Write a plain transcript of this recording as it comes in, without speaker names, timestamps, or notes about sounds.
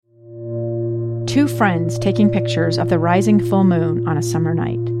Two friends taking pictures of the rising full moon on a summer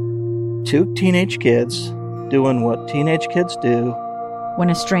night. Two teenage kids doing what teenage kids do. When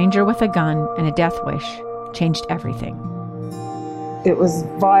a stranger with a gun and a death wish changed everything. It was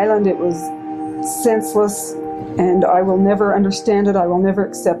violent, it was senseless, and I will never understand it, I will never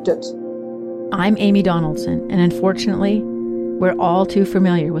accept it. I'm Amy Donaldson, and unfortunately, we're all too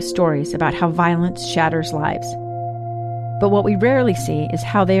familiar with stories about how violence shatters lives. But what we rarely see is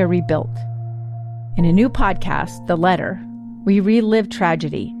how they are rebuilt. In a new podcast, The Letter, we relive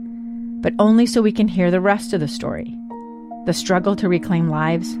tragedy, but only so we can hear the rest of the story. The struggle to reclaim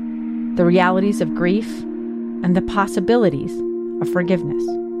lives, the realities of grief, and the possibilities of forgiveness.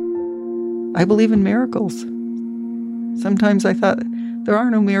 I believe in miracles. Sometimes I thought, there are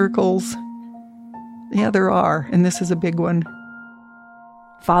no miracles. Yeah, there are, and this is a big one.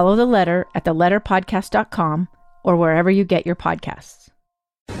 Follow The Letter at theletterpodcast.com or wherever you get your podcasts.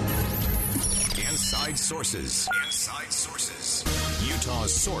 Inside Sources. Inside Sources.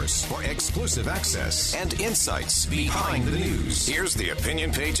 Utah's source for exclusive access and insights behind the news. Here's the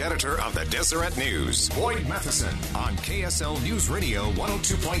opinion page editor of the Deseret News, Boyd Matheson, on KSL News Radio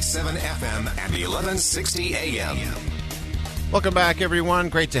 102.7 FM and 1160 AM. Welcome back, everyone.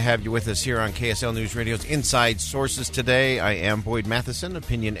 Great to have you with us here on KSL News Radio's Inside Sources today. I am Boyd Matheson,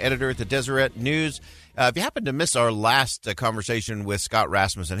 opinion editor at the Deseret News. If you happen to miss our last conversation with Scott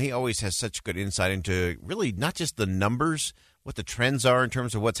Rasmussen, he always has such good insight into really not just the numbers, what the trends are in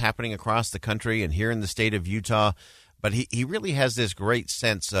terms of what's happening across the country and here in the state of Utah, but he really has this great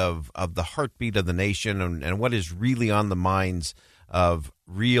sense of the heartbeat of the nation and what is really on the minds of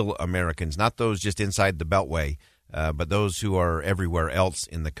real Americans, not those just inside the Beltway. But those who are everywhere else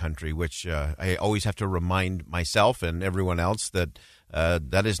in the country, which I always have to remind myself and everyone else that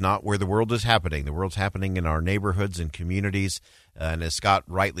that is not where the world is happening. The world's happening in our neighborhoods and communities. And as Scott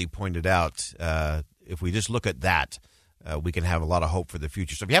rightly pointed out, if we just look at that, we can have a lot of hope for the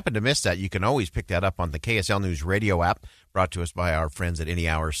future. So if you happen to miss that, you can always pick that up on the KSL News Radio app, brought to us by our friends at Any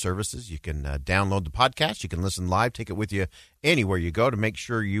Hour Services. You can download the podcast. You can listen live. Take it with you anywhere you go to make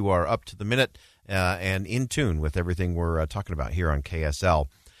sure you are up to the minute and in tune with everything we're talking about here on KSL.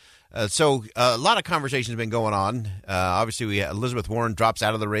 So a lot of conversations have been going on. Obviously, Elizabeth Warren drops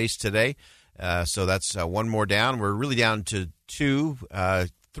out of the race today. So that's one more down. We're really down to two.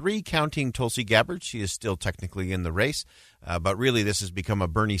 Three counting Tulsi Gabbard. She is still technically in the race. But really, this has become a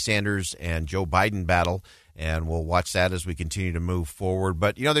Bernie Sanders and Joe Biden battle. And we'll watch that as we continue to move forward.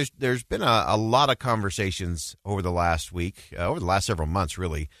 But, you know, there's been a lot of conversations over the last week, over the last several months,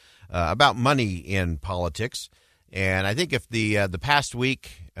 really, about money in politics. And I think if the past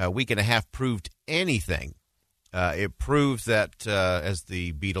week and a half proved anything, it proves that, as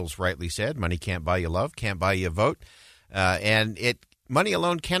the Beatles rightly said, money can't buy you love, can't buy you a vote. And money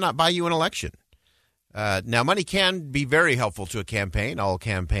alone cannot buy you an election. Now, money can be very helpful to a campaign. All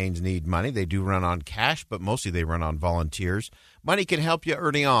campaigns need money. They do run on cash, but mostly they run on volunteers. Money can help you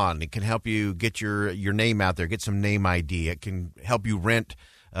early on. It can help you get your name out there, get some name ID. It can help you rent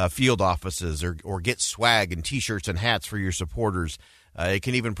field offices or get swag and T-shirts and hats for your supporters. It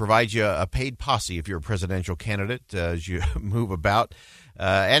can even provide you a paid posse if you're a presidential candidate as you move about.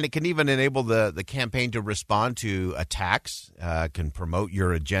 And it can even enable the campaign to respond to attacks, can promote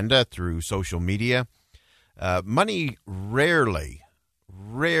your agenda through social media. Money rarely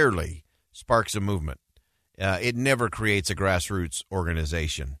sparks a movement. It never creates a grassroots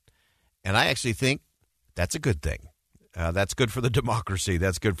organization. And I actually think that's a good thing. That's good for the democracy.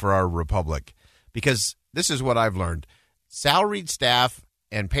 That's good for our republic. Because this is what I've learned. Salaried staff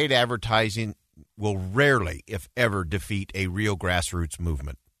and paid advertising will rarely, if ever, defeat a real grassroots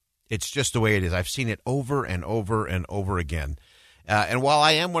movement. It's just the way it is. I've seen it over and over and over again. And while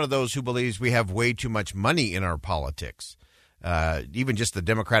I am one of those who believes we have way too much money in our politics, even just the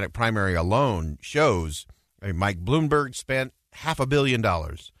Democratic primary alone shows, Mike Bloomberg spent $500 million.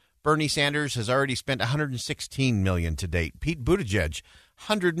 Bernie Sanders has already spent $116 million to date. Pete Buttigieg,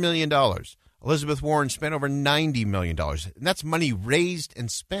 $100 million. Elizabeth Warren spent over $90 million. And that's money raised and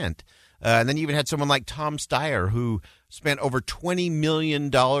spent. And then you even had someone like Tom Steyer, who spent over $20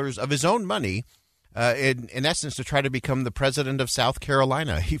 million of his own money, in essence, to try to become the president of South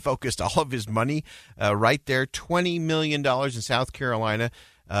Carolina. He focused all of his money right there, $20 million in South Carolina.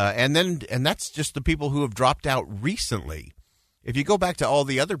 And that's just the people who have dropped out recently. If you go back to all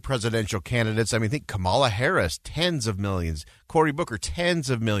the other presidential candidates, I mean, think Kamala Harris, tens of millions, Cory Booker,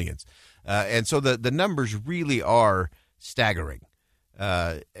 tens of millions. And so the numbers really are staggering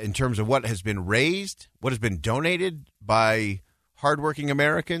in terms of what has been raised, what has been donated by hardworking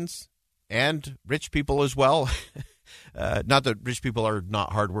Americans and rich people as well. Not that rich people are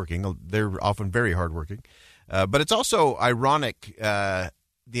not hardworking. They're often very hardworking. But it's also ironic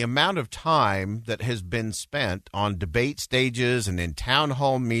the amount of time that has been spent on debate stages and in town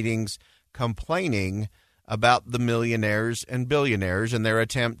hall meetings complaining about the millionaires and billionaires and their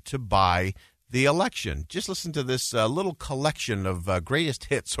attempt to buy the election. Just listen to this little collection of greatest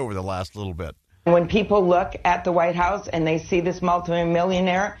hits over the last little bit. When people look at the White House and they see this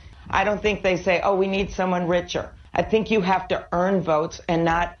multimillionaire, I don't think they say, oh, we need someone richer. I think you have to earn votes and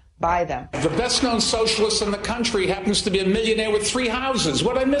not buy them. The best-known socialist in the country happens to be a millionaire with 3 houses.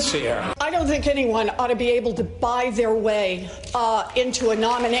 What I miss here? I don't think anyone ought to be able to buy their way into a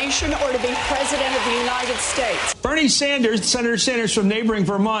nomination or to be president of the United States. Bernie Sanders, Senator Sanders from neighboring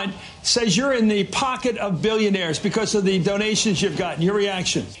Vermont, says you're in the pocket of billionaires because of the donations you've gotten. Your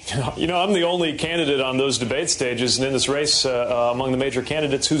reaction? You know, I'm the only candidate on those debate stages and in this race among the major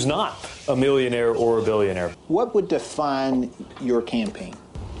candidates who's not a millionaire or a billionaire. What would define your campaign?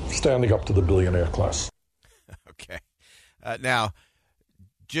 Standing up to the billionaire class. Okay. Now,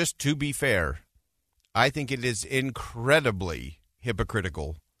 just to be fair, I think it is incredibly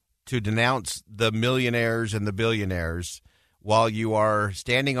hypocritical to denounce the millionaires and the billionaires while you are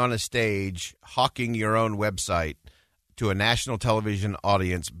standing on a stage hawking your own website to a national television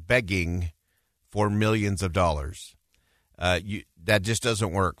audience begging for millions of dollars. That just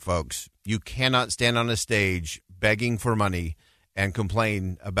doesn't work, folks. You cannot stand on a stage begging for money and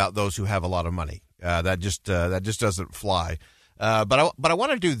complain about those who have a lot of money. That just doesn't fly. But I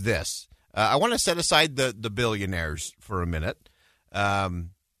want to do this. I want to set aside the billionaires for a minute.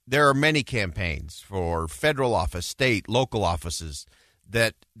 There are many campaigns for federal office, state, local offices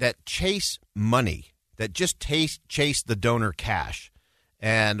that chase money, that just chase the donor cash.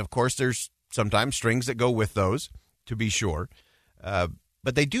 And, of course, there's sometimes strings that go with those, to be sure.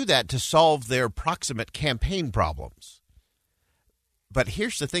 But they do that to solve their proximate campaign problems. But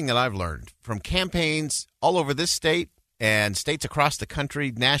here's the thing that I've learned from campaigns all over this state and states across the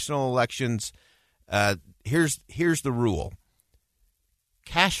country, national elections. Here's the rule.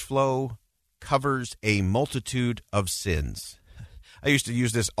 Cash flow covers a multitude of sins. I used to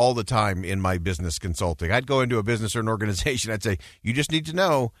use this all the time in my business consulting. I'd go into a business or an organization. I'd say, you just need to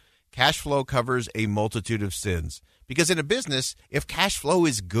know cash flow covers a multitude of sins. Because in a business, if cash flow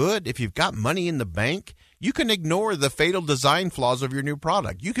is good, if you've got money in the bank, you can ignore the fatal design flaws of your new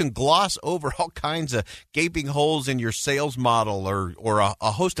product. You can gloss over all kinds of gaping holes in your sales model or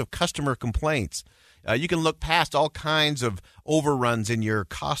a host of customer complaints. You can look past all kinds of overruns in your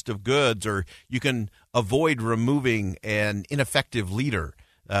cost of goods, or you can avoid removing an ineffective leader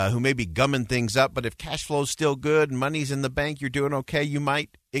who may be gumming things up. But if cash flow is still good and money's in the bank, you're doing okay, you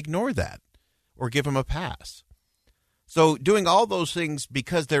might ignore that or give them a pass. So doing all those things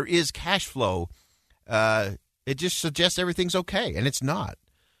because there is cash flow, it just suggests everything's okay, and it's not.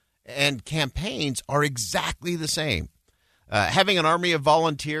 And campaigns are exactly the same. Having an army of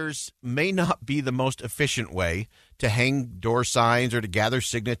volunteers may not be the most efficient way to hang door signs or to gather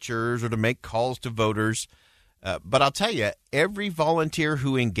signatures or to make calls to voters. But I'll tell you, every volunteer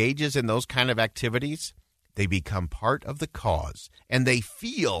who engages in those kind of activities, they become part of the cause, and they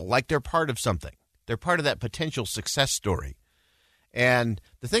feel like they're part of something. They're part of that potential success story. And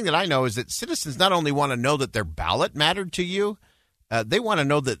the thing that I know is that citizens not only want to know that their ballot mattered to you, they want to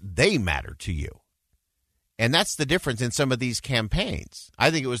know that they matter to you. And that's the difference in some of these campaigns. I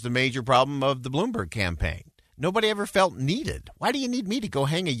think it was the major problem of the Bloomberg campaign. Nobody ever felt needed. Why do you need me to go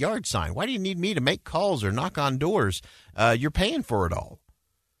hang a yard sign? Why do you need me to make calls or knock on doors? You're paying for it all.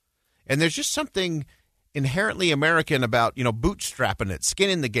 And there's just something inherently American about, bootstrapping it,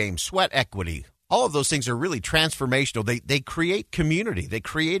 skin in the game, sweat equity. All of those things are really transformational. They create community. They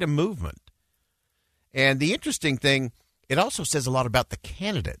create a movement. And the interesting thing, it also says a lot about the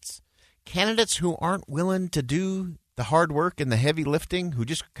candidates. Candidates who aren't willing to do the hard work and the heavy lifting, who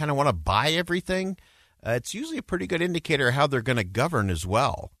just kind of want to buy everything, it's usually a pretty good indicator of how they're going to govern as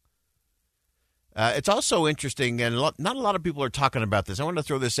well. It's also interesting, and not a lot of people are talking about this. I want to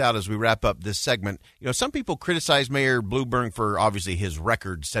throw this out as we wrap up this segment. Some people criticize Mayor Bloomberg for obviously his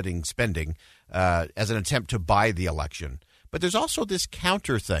record-setting spending as an attempt to buy the election. But there's also this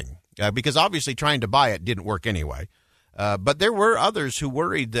counter thing, because obviously trying to buy it didn't work anyway. But there were others who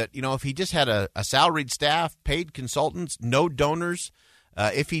worried that, if he just had a salaried staff, paid consultants, no donors,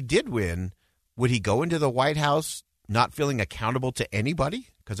 if he did win, would he go into the White House not feeling accountable to anybody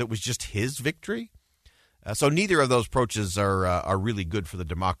because it was just his victory? So neither of those approaches are really good for the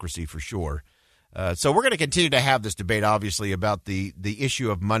democracy for sure. So we're going to continue to have this debate, obviously, about the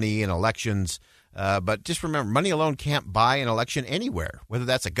issue of money and elections. But just remember, money alone can't buy an election anywhere, whether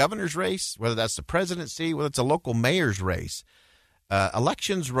that's a governor's race, whether that's the presidency, whether it's a local mayor's race.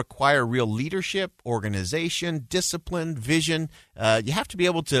 Elections require real leadership, organization, discipline, vision. You have to be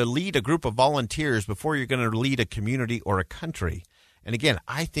able to lead a group of volunteers before you're going to lead a community or a country. And again,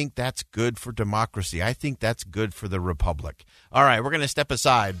 I think that's good for democracy. I think that's good for the republic. All right, we're going to step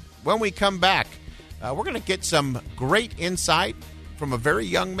aside. When we come back, we're going to get some great insight from a very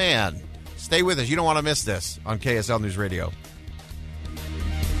young man. Stay with us. You don't want to miss this on KSL News Radio.